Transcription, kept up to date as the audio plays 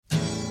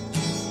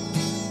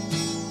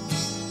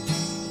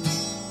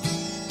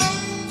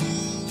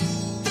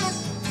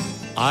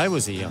I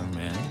was a young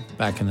man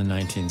back in the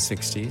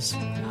 1960s.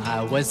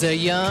 I was a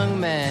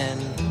young man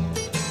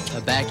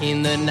back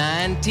in the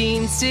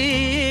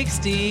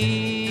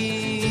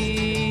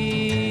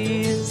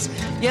 1960s.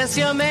 Yes,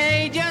 you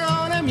made your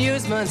own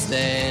amusement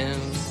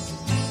stand,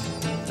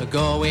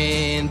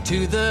 going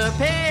to the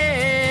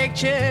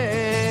pictures.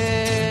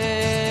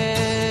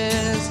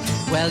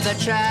 Well, the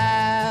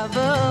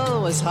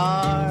travel was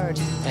hard,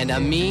 and I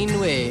mean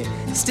we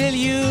still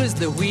used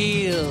the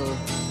wheel.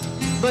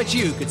 But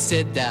you could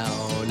sit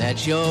down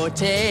at your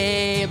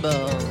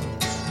table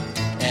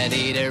and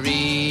eat a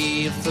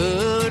real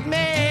food meal.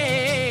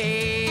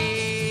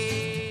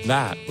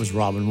 That was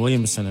Robin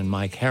Williamson and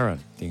Mike Herron,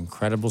 the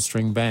Incredible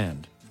String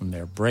Band, from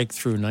their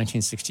breakthrough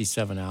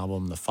 1967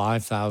 album, The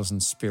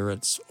 5,000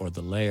 Spirits or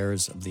The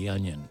Layers of the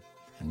Onion.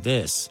 And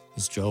this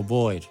is Joe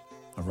Boyd,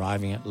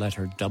 arriving at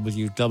letter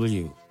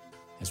WW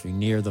as we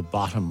near the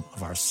bottom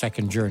of our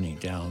second journey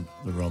down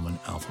the Roman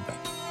alphabet.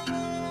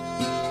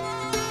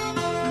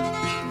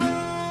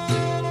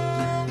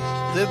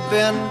 The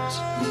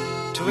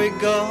bent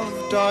twig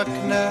of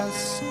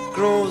darkness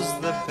grows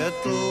the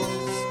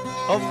petals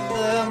of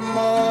the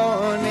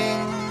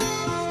morning,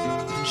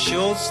 and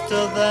shows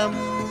to them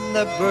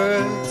the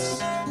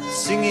birds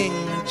singing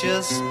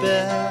just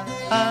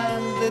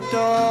behind the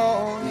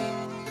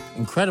dawning.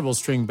 Incredible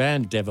String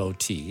Band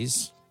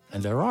devotees,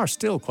 and there are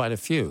still quite a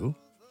few,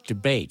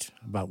 debate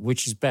about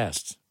which is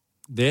best,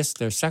 this,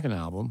 their second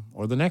album,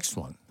 or the next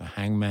one, The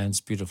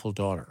Hangman's Beautiful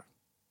Daughter.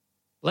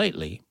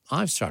 Lately,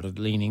 I've started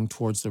leaning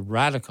towards the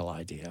radical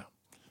idea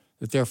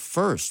that their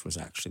first was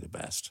actually the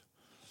best.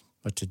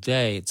 But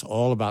today, it's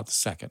all about the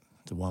second,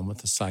 the one with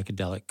the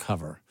psychedelic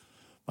cover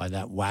by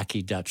that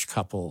wacky Dutch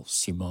couple,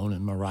 Simone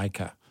and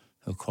Marijke,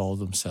 who called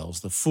themselves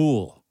The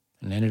Fool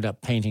and ended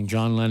up painting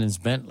John Lennon's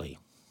Bentley,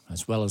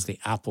 as well as the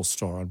Apple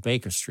store on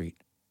Baker Street.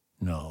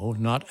 No,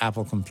 not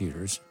Apple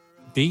computers,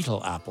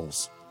 Beetle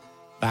apples,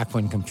 back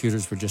when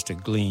computers were just a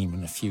gleam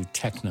in a few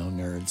techno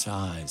nerds'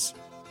 eyes.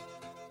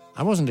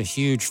 I wasn't a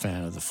huge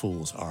fan of The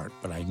Fool's art,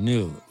 but I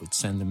knew it would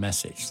send a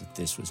message that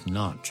this was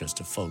not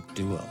just a folk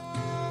duo.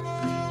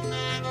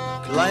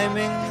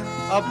 Climbing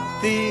up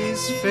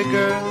these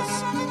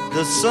figures,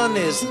 the sun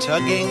is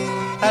tugging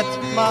at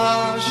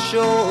my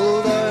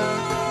shoulder,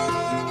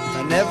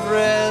 and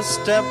every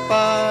step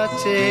I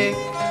take,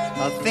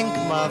 I think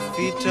my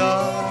feet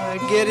are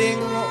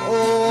getting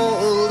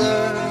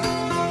older.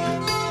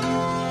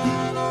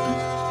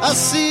 I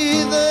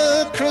see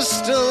the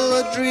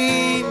crystal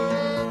dreams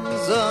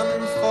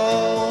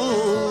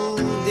unfolding.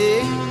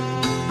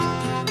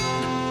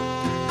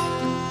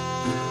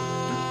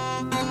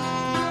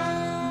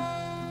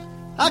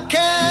 I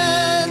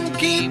can't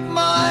keep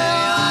my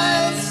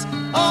eyes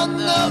on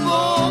the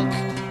book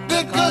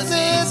because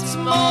it's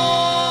moldering.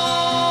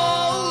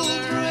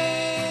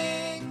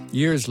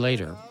 Years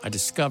later, I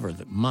discovered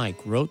that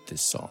Mike wrote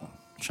this song,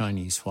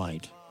 Chinese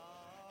White,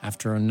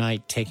 after a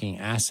night taking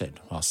acid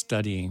while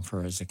studying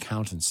for his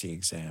accountancy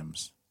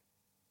exams.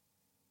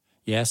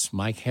 Yes,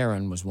 Mike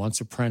Herron was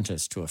once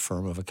apprenticed to a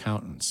firm of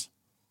accountants.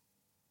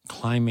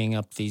 Climbing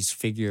up these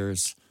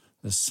figures,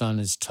 the sun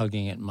is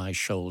tugging at my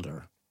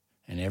shoulder,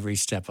 and every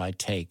step I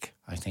take,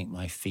 I think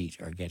my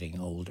feet are getting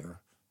older,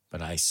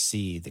 but I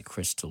see the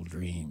crystal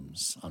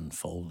dreams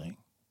unfolding.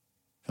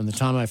 From the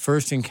time I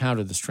first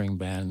encountered the string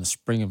band in the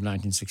spring of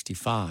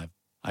 1965,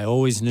 I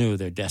always knew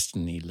their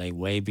destiny lay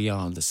way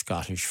beyond the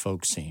Scottish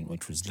folk scene,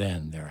 which was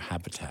then their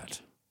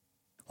habitat.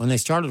 When they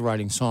started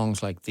writing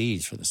songs like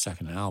these for the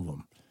second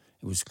album,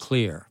 it was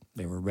clear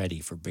they were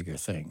ready for bigger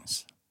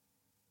things.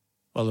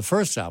 While the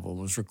first album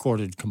was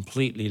recorded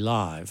completely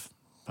live,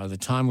 by the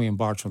time we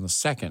embarked on the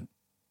second,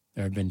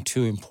 there had been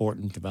two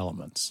important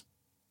developments.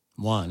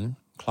 One,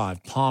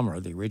 Clive Palmer,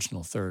 the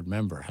original third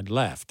member, had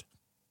left.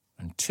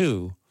 And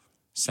two,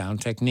 Sound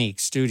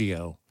Technique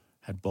Studio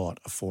had bought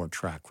a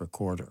 4-track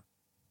recorder.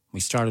 We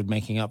started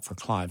making up for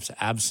Clive's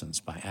absence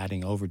by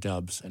adding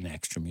overdubs and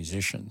extra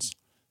musicians.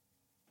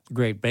 The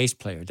great bass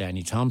player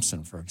Danny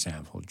Thompson, for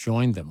example,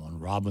 joined them on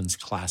Robin's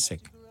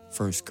classic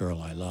First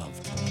Girl I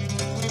Loved.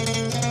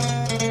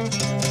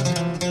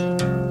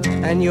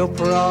 And you're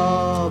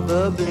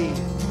probably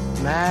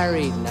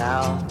married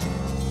now,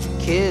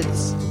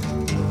 kids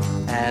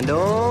and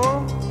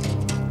all,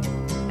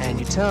 and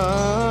you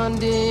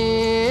turned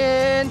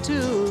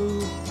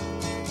into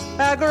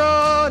a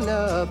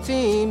grown-up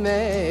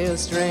female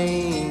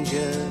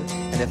stranger.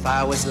 And if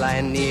I was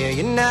lying near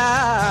you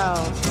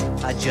now,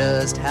 I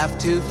just have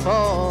to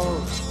fall.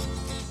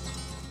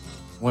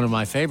 One of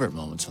my favorite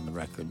moments on the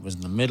record was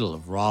in the middle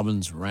of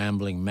Robin's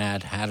rambling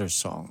Mad Hatter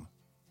song,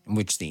 in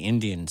which the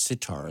Indian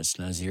sitarist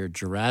Nazir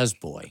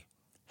Jarazboy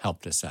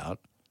helped us out,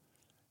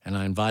 and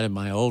I invited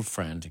my old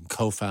friend and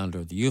co-founder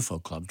of the UFO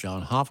Club,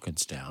 John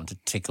Hopkins, down to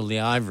tickle the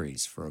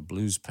ivories for a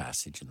blues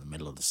passage in the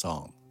middle of the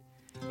song.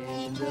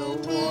 In the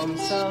warm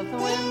south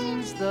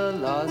winds, the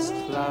lost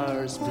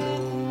flowers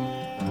bloom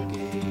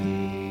again.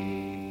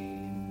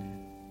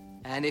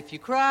 And if you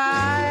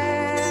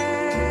cried,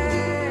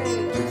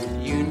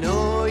 you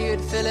know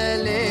you'd fill a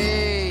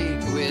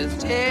lake with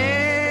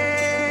tears.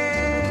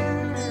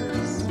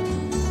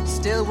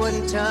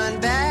 wouldn't turn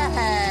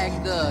back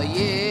the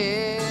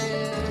years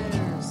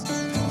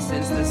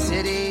since the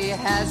city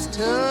has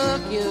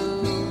took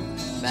you.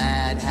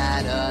 Mad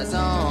Hatter's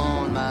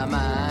on my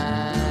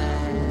mind.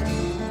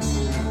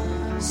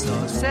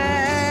 So sad,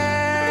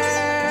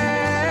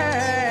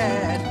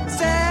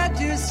 sad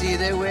to see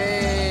the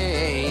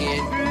way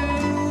it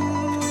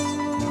grew.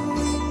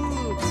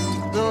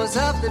 Those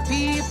of the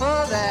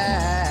people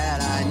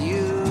that I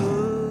knew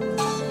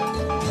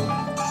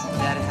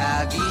that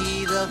have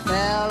either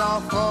fell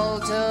or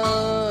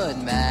faltered.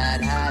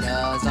 Mad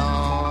Hatter's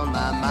on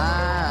my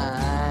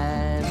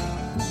mind.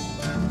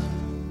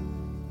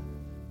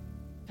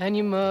 And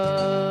you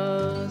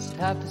must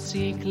have to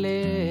see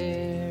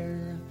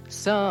clear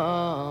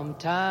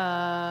sometime.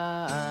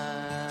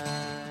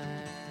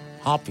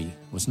 Hoppy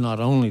was not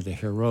only the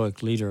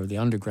heroic leader of the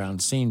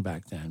underground scene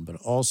back then, but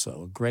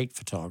also a great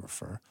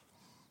photographer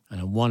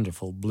and a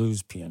wonderful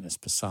blues pianist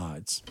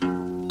besides.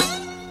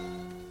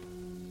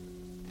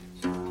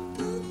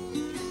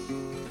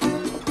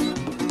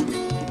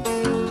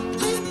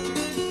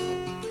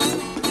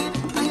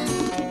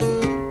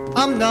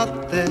 I'm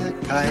not the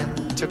kind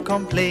to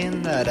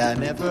complain that I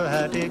never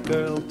had a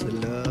girl to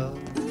love.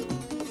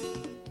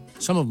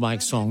 Some of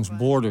Mike's songs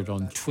bordered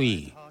on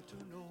twee,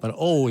 but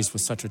always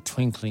with such a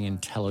twinkling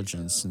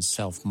intelligence and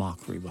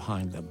self-mockery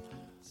behind them.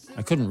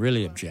 I couldn't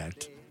really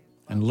object,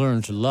 and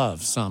learned to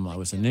love some I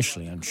was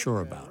initially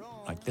unsure about,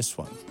 like this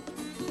one.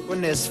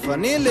 When this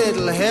funny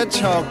little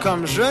hedgehog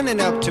comes running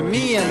up to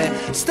me and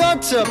it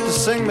starts up to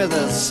sing me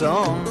this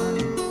song.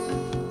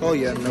 Oh,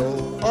 you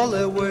know all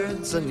the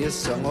words and you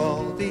sung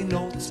all the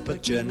notes,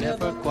 but you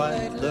never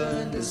quite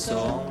learned the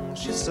song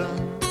she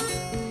sung.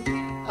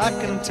 I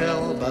can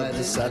tell by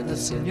the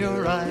sadness in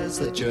your eyes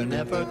that you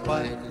never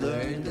quite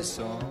learned the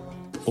song.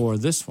 Or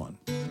this one.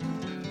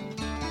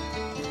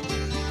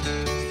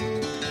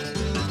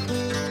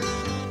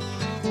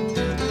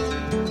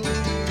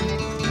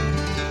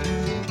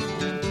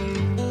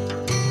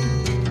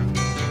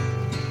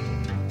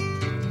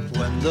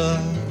 When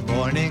the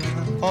morning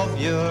of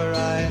your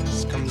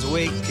eyes comes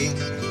waking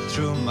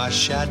through my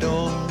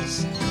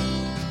shadows,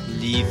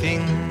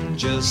 leaving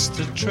just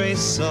a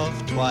trace of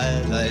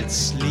twilight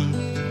sleep,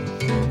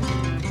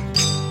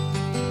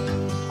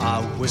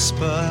 I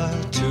whisper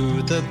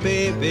to the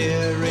baby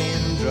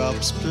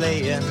raindrops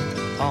playing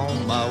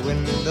on my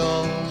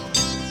window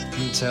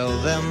and tell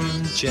them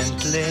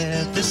gently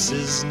this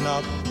is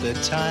not the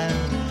time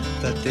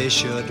that they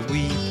should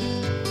weep.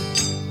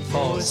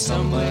 For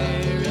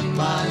somewhere in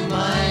my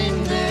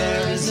mind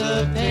there is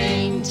a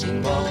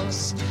painting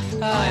box.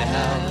 I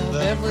have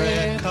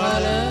every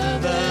color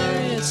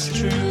there, it's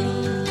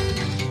true.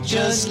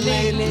 Just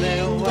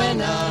lately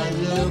when I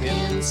look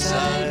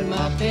inside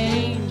my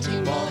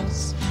painting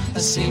box, I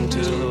seem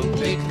to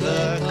pick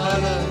the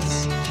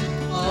colors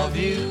of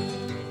you.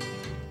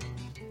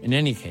 In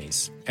any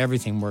case,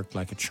 everything worked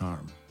like a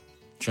charm.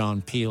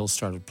 John Peel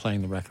started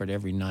playing the record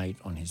every night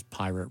on his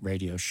pirate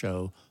radio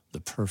show,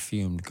 The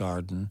Perfumed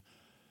Garden,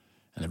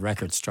 and the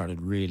record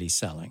started really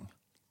selling.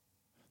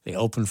 They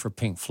opened for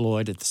Pink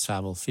Floyd at the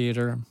Saville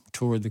Theatre,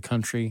 toured the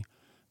country,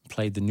 and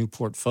played the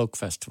Newport Folk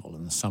Festival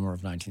in the summer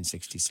of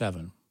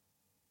 1967.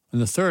 When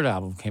the third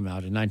album came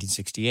out in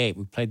 1968,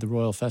 we played the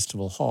Royal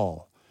Festival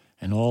Hall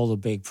and all the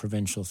big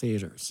provincial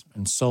theatres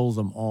and sold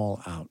them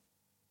all out.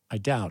 I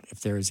doubt if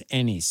there is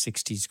any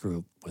 60s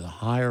group with a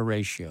higher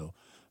ratio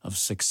of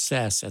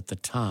success at the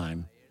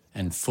time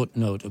and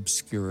footnote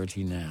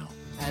obscurity now.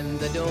 And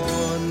the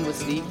dawn was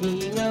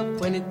sneaking up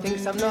when it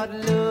thinks I'm not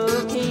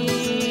looking.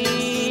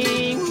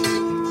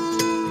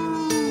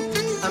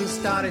 I'm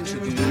starting to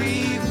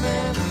believe,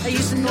 man. I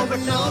used to know but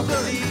now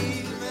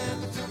believe.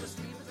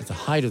 At the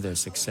height of their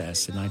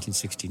success in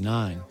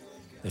 1969,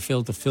 they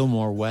filled the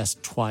Fillmore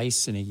West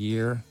twice in a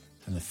year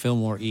and the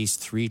Fillmore East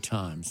 3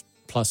 times,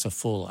 plus a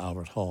full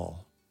Albert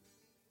Hall.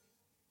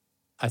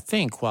 I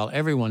think while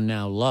everyone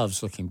now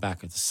loves looking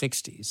back at the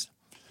 60s,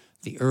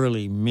 the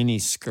early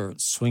mini-skirt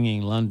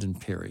swinging London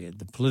period,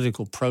 the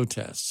political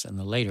protests, and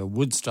the later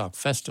Woodstock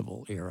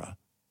Festival era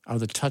are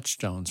the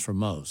touchstones for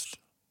most.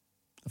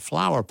 The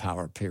Flower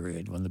Power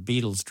period, when the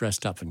Beatles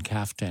dressed up in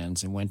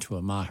caftans and went to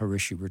a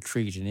Maharishi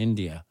retreat in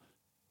India,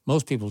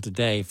 most people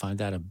today find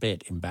that a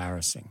bit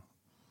embarrassing.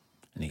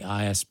 And the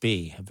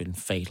ISB have been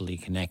fatally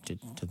connected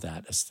to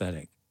that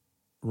aesthetic.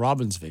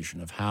 Robin's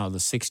vision of how the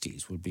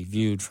 60s would be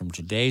viewed from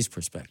today's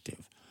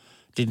perspective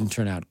didn't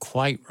turn out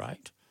quite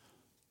right,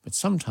 but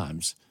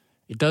sometimes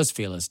it does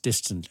feel as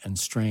distant and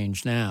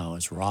strange now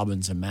as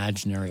Robin's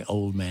imaginary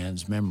old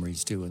man's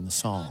memories do in the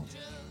song.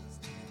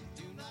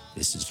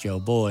 This is Joe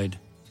Boyd,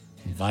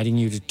 inviting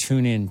you to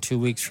tune in 2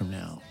 weeks from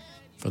now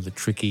for the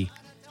Tricky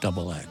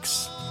Double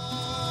X.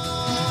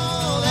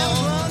 Oh, there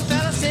was one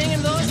fella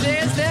singing those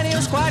days, then he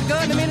was quite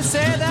good to me to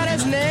say that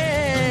his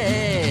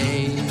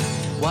name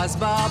was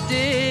Bob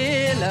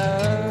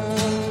Dylan.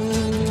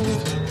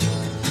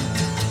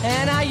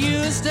 And I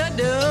used to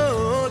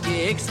do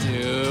gigs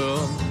too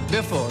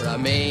before I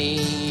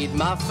made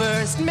my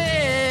first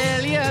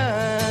million.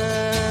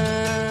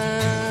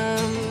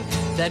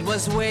 That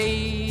was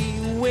way,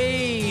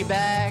 way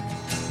back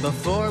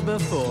before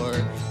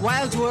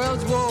Wild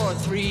World War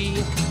III,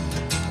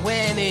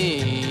 when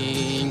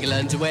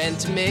England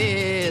went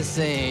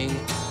missing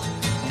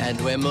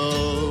and we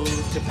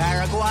moved to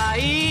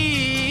Paraguay.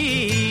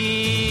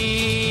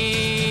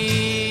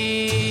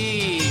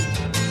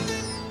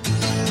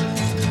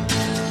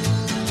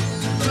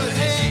 But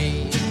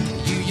hey,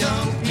 you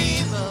young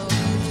people,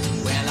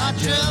 well, I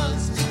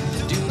just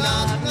do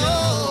not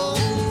know,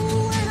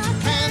 and I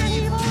can't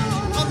even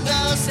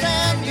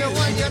understand you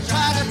when you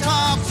try to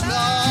talk slow.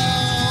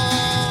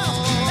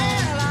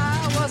 Well, I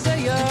was a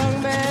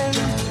young man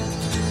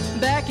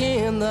back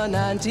in the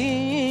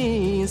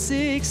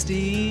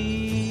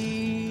 1960s.